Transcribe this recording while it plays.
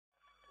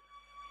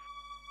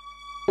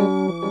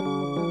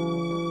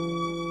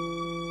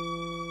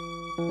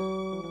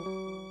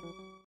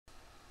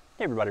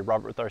Hey everybody,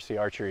 Robert with RC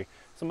Archery.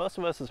 So most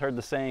of us has heard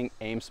the saying,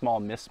 aim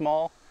small, miss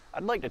small.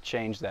 I'd like to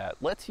change that.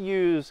 Let's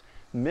use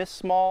miss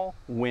small,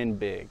 win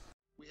big.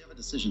 We have a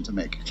decision to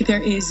make.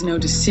 There is no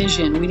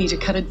decision. We need to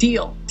cut a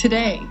deal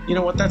today. You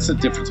know what? That's the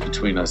difference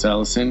between us,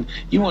 Allison.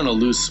 You want to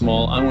lose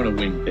small. I want to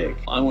win big.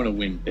 I want to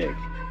win big.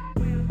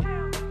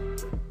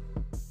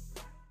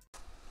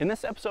 In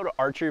this episode of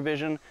Archery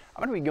Vision,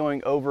 I'm going to be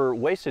going over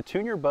ways to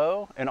tune your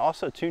bow and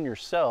also tune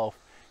yourself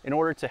in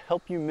order to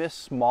help you miss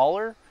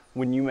smaller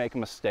when you make a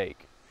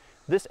mistake.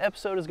 This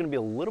episode is going to be a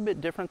little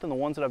bit different than the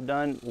ones that I've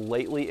done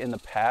lately in the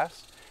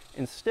past.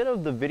 Instead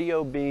of the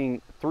video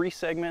being 3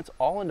 segments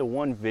all into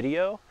one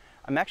video,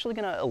 I'm actually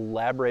going to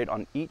elaborate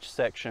on each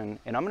section,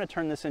 and I'm going to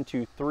turn this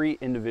into 3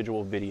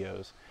 individual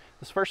videos.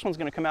 This first one's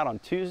going to come out on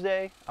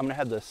Tuesday. I'm going to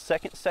have the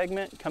second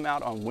segment come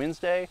out on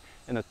Wednesday,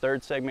 and the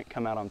third segment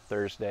come out on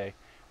Thursday.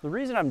 The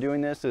reason I'm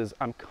doing this is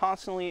I'm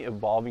constantly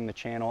evolving the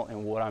channel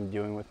and what I'm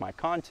doing with my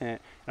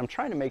content, and I'm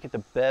trying to make it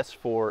the best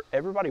for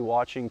everybody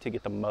watching to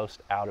get the most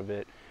out of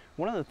it.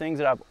 One of the things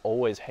that I've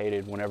always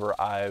hated whenever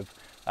I've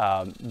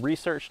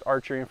researched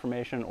archery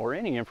information or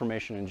any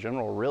information in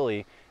general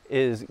really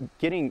is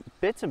getting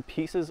bits and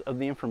pieces of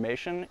the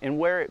information, and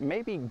where it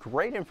may be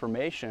great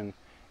information,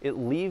 it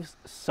leaves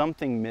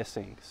something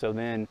missing. So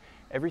then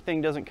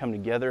everything doesn't come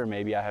together.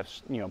 Maybe I have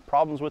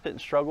problems with it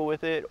and struggle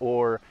with it,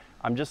 or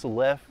I'm just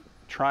left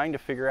trying to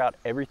figure out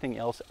everything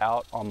else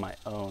out on my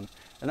own.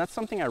 And that's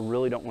something I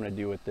really don't want to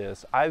do with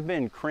this. I've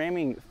been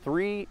cramming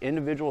 3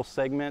 individual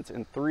segments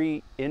and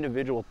 3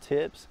 individual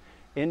tips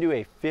into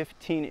a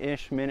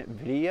 15-ish minute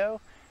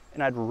video,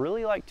 and I'd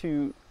really like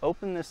to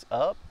open this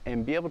up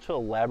and be able to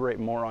elaborate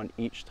more on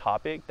each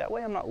topic. That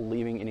way I'm not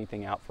leaving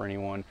anything out for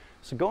anyone.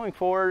 So going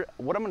forward,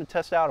 what I'm going to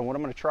test out and what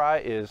I'm going to try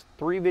is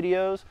 3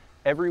 videos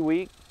every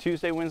week,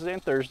 Tuesday, Wednesday,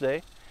 and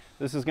Thursday.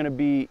 This is going to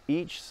be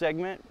each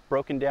segment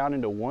broken down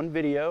into one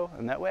video,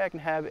 and that way I can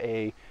have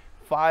a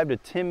 5 to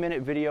 10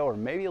 minute video, or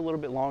maybe a little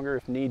bit longer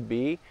if need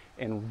be,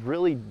 and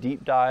really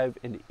deep dive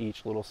into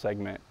each little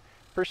segment.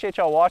 Appreciate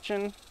y'all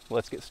watching.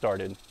 Let's get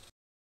started.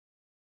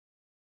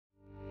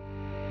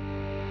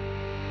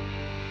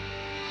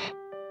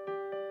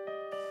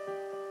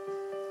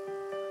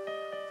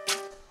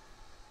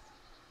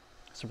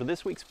 So for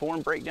this week's form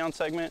breakdown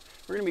segment,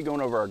 we're going to be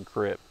going over our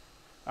grip.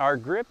 Our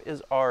grip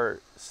is our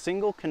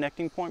single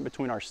connecting point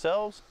between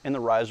ourselves and the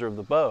riser of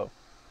the bow.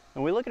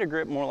 And we look at a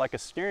grip more like a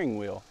steering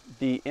wheel.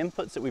 The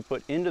inputs that we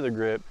put into the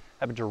grip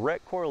have a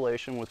direct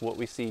correlation with what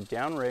we see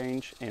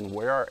downrange and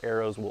where our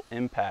arrows will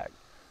impact.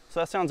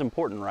 So that sounds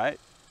important, right?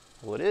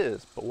 Well, it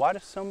is, but why do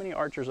so many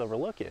archers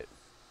overlook it?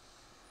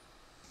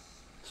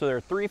 So there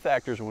are 3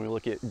 factors when we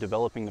look at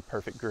developing the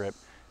perfect grip.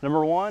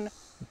 Number 1,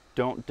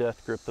 don't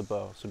death grip the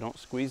bow. So don't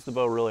squeeze the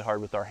bow really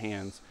hard with our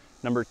hands.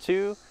 Number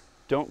 2,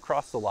 don't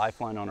cross the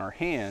lifeline on our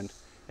hand.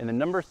 And then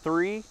number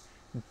 3,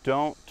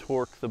 don't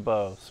torque the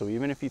bow. So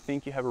even if you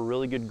think you have a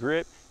really good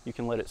grip, you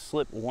can let it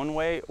slip one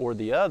way or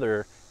the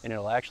other, and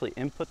it'll actually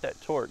input that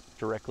torque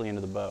directly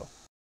into the bow.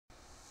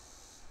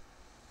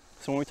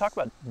 So when we talk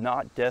about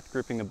not death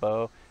gripping the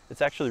bow,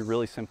 it's actually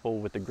really simple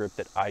with the grip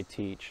that I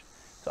teach.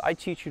 So I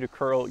teach you to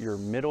curl your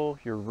middle,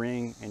 your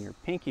ring, and your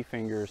pinky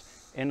fingers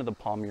into the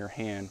palm of your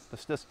hand.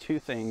 This does 2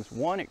 things.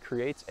 1, it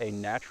creates a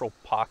natural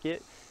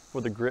pocket for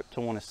the grip to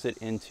want to sit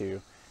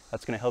into.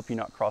 That's going to help you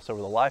not cross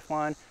over the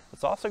lifeline.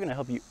 It's also going to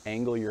help you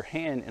angle your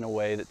hand in a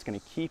way that's going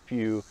to keep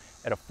you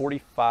at a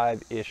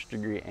 45-ish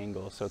degree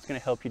angle. So it's going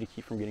to help you to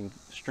keep from getting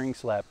string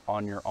slap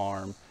on your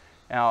arm.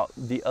 Now,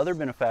 the other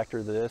benefactor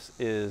of this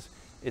is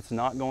it's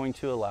not going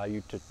to allow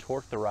you to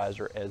torque the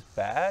riser as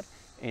bad.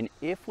 And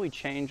if we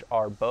change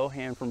our bow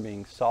hand from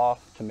being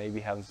soft to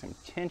maybe having some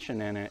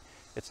tension in it,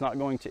 it's not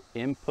going to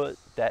input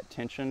that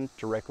tension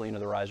directly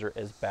into the riser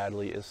as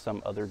badly as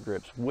some other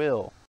grips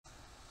will.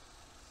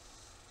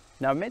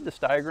 Now I've made this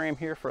diagram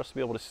here for us to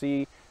be able to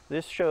see.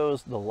 This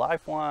shows the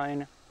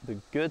lifeline, the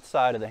good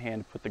side of the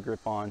hand to put the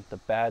grip on, the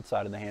bad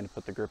side of the hand to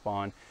put the grip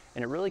on,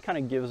 and it really kind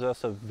of gives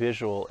us a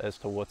visual as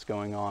to what's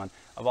going on.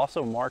 I've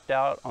also marked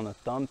out on the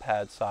thumb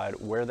pad side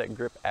where that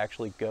grip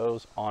actually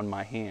goes on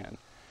my hand.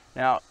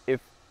 Now,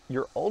 if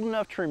you're old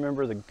enough to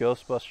remember the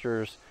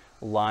Ghostbusters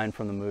line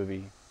from the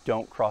movie,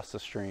 "Don't cross the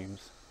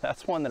streams,"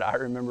 that's one that I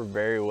remember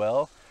very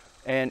well,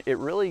 and it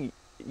really,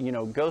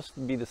 goes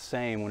to be the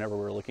same whenever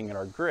we're looking at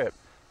our grip.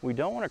 We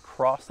don't want to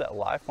cross that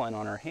lifeline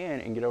on our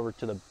hand and get over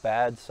to the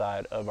bad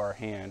side of our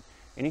hand.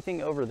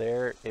 Anything over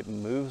there, it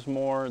moves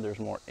more, there's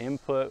more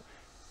input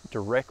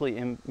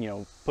directly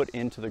put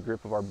into the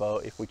grip of our bow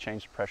if we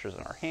change the pressures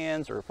in our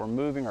hands, or if we're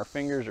moving our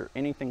fingers or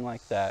anything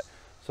like that.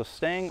 So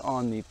staying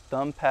on the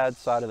thumb pad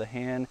side of the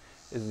hand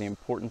is the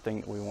important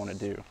thing that we want to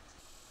do. All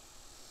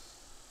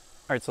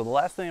right, so the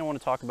last thing I want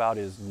to talk about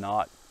is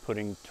not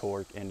putting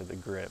torque into the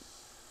grip.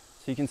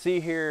 So you can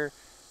see here,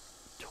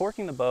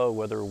 torquing the bow,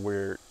 whether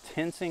we're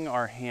tensing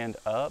our hand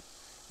up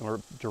and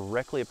we're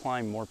directly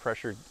applying more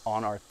pressure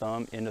on our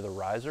thumb into the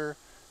riser,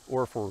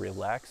 or if we're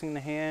relaxing the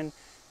hand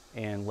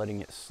and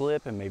letting it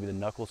slip and maybe the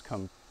knuckles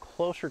come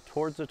closer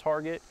towards the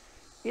target,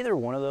 either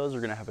one of those are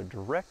going to have a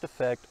direct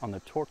effect on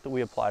the torque that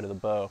we apply to the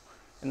bow.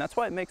 And that's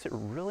why it makes it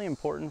really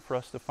important for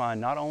us to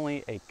find not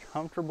only a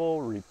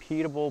comfortable,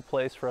 repeatable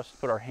place for us to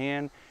put our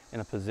hand in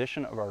the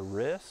position of our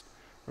wrist,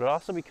 but it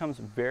also becomes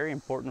very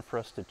important for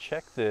us to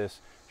check this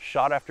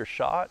shot after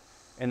shot,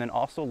 and then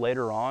also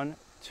later on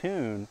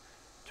tune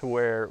to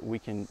where we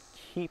can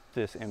keep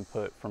this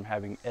input from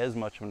having as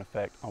much of an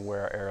effect on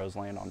where our arrows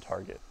land on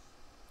target.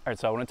 All right,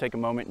 so I want to take a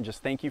moment and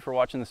just thank you for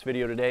watching this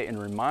video today and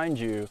remind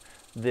you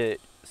that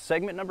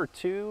segment number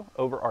 2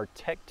 over our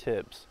tech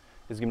tips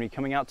is going to be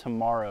coming out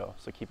tomorrow.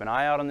 So keep an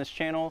eye out on this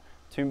channel,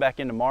 tune back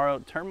in tomorrow,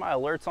 turn my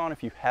alerts on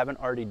if you haven't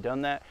already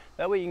done that.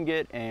 That way you can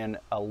get an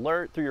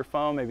alert through your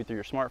phone, maybe through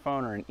your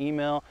smartphone or an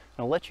email,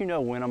 and I'll let you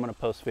know when I'm going to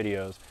post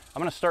videos. I'm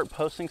going to start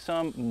posting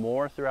some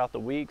more throughout the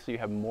week so you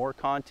have more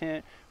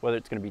content, whether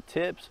it's going to be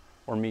tips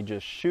or me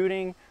just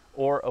shooting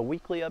or a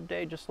weekly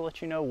update just to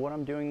let you know what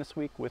I'm doing this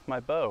week with my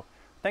bow.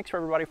 Thanks for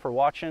everybody for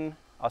watching.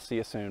 I'll see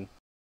you soon.